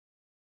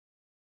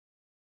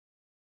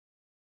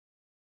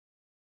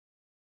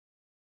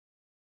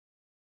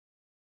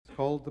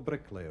called the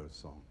Bricklayer's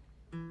Song.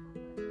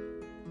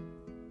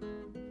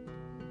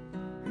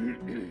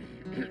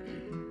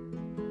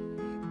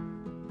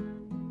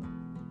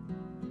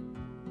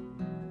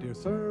 Dear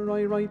sir,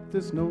 I write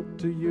this note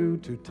to you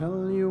to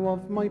tell you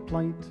of my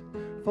plight,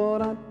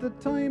 for at the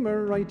time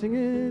of writing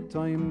it,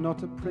 I'm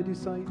not a pretty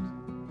sight.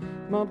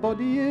 My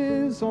body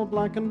is all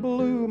black and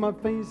blue, my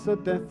face a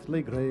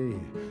deathly grey,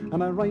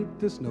 and I write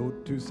this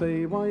note to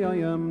say why I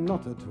am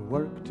not at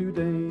work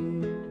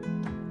today.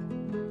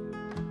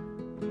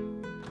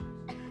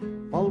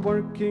 While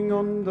working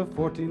on the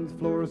 14th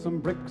floor, some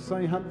bricks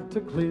I had to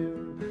clear,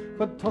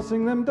 but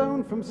tossing them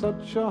down from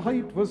such a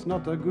height was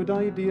not a good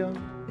idea.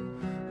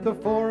 The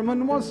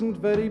foreman wasn't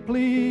very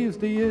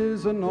pleased, he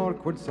is an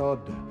awkward sod,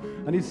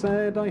 and he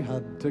said I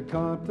had to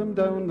cart them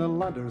down the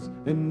ladders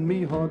in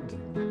me hod.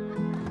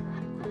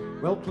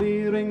 Well,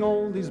 clearing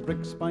all these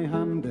bricks by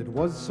hand, it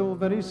was so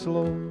very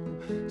slow,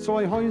 so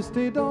I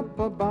hoisted up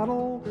a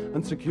barrel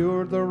and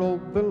secured the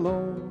rope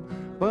below.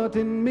 But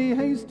in me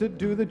haste to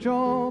do the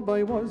job,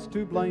 I was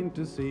too blind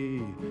to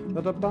see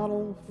that a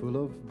barrel full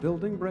of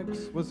building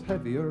bricks was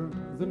heavier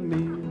than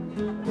me.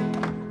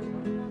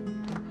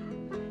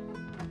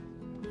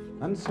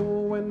 And so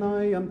when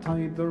I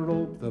untied the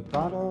rope, the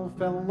barrel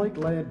fell like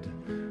lead,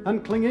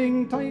 and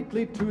clinging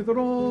tightly to the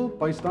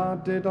rope, I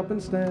started up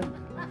instead.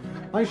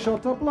 I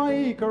shot up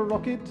like a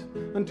rocket,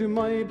 and to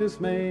my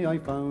dismay I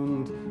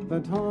found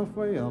that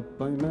halfway up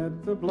I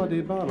met the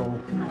bloody barrel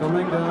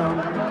coming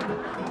down.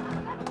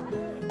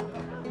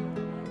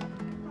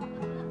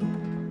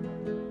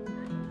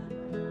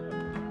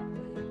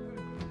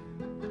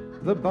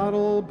 The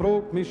barrel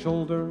broke me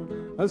shoulder,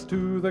 as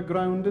to the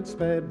ground it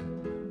sped,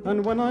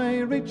 and when I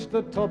reached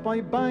the top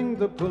I banged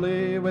the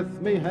pulley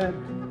with me head.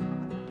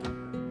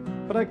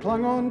 But I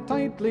clung on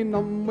tightly,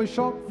 numb with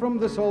shock from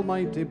this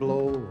almighty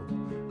blow,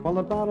 while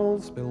the barrel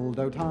spilled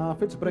out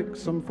half its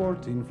bricks some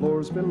 14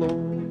 floors below.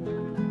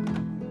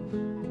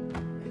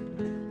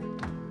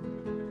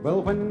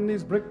 Well, when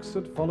these bricks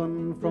had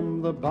fallen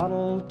from the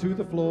barrel to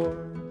the floor,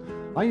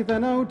 I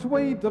then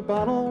outweighed the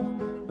barrel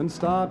and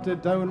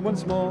started down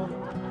once more.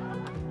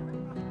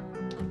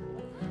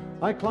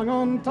 I clung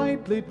on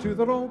tightly to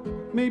the rope,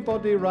 me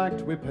body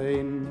racked with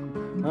pain,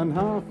 and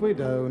halfway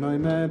down I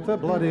met the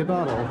bloody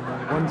barrel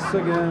once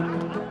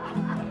again.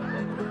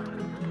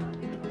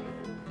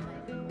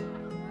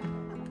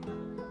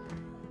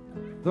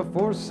 The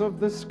force of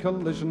this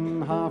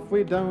collision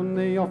halfway down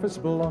the office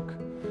block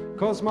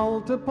caused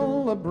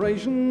multiple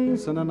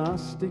abrasions and a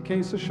nasty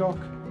case of shock.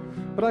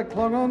 But I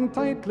clung on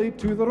tightly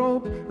to the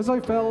rope as I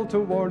fell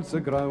towards the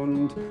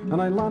ground,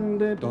 and I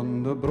landed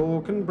on the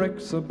broken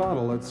bricks a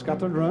barrel had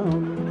scattered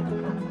round.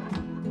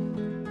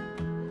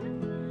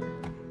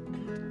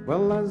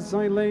 Well, as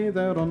I lay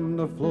there on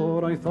the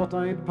floor, I thought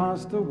I'd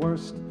passed the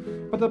worst,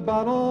 but the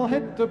barrel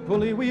hit the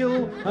pulley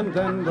wheel and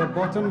then the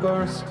bottom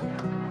burst.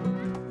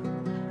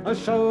 A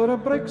shower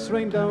of bricks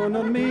rained down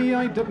on me,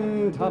 I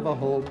didn't have a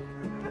hope.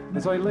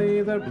 As I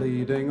lay there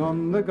bleeding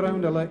on the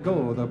ground, I let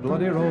go the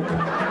bloody rope.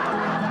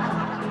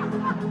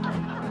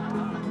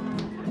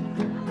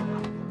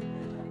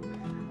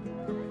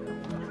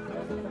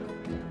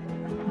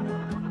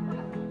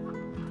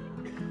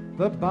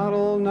 The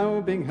barrel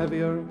now being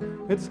heavier,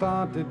 it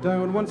started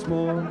down once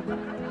more.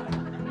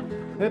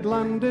 It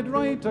landed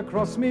right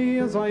across me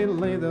as I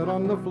lay there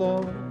on the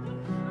floor.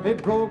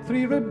 It broke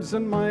 3 ribs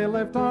in my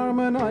left arm,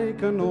 and I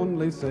can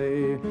only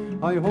say,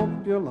 I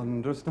hope you'll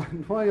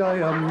understand why I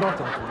am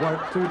not at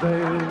work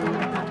today.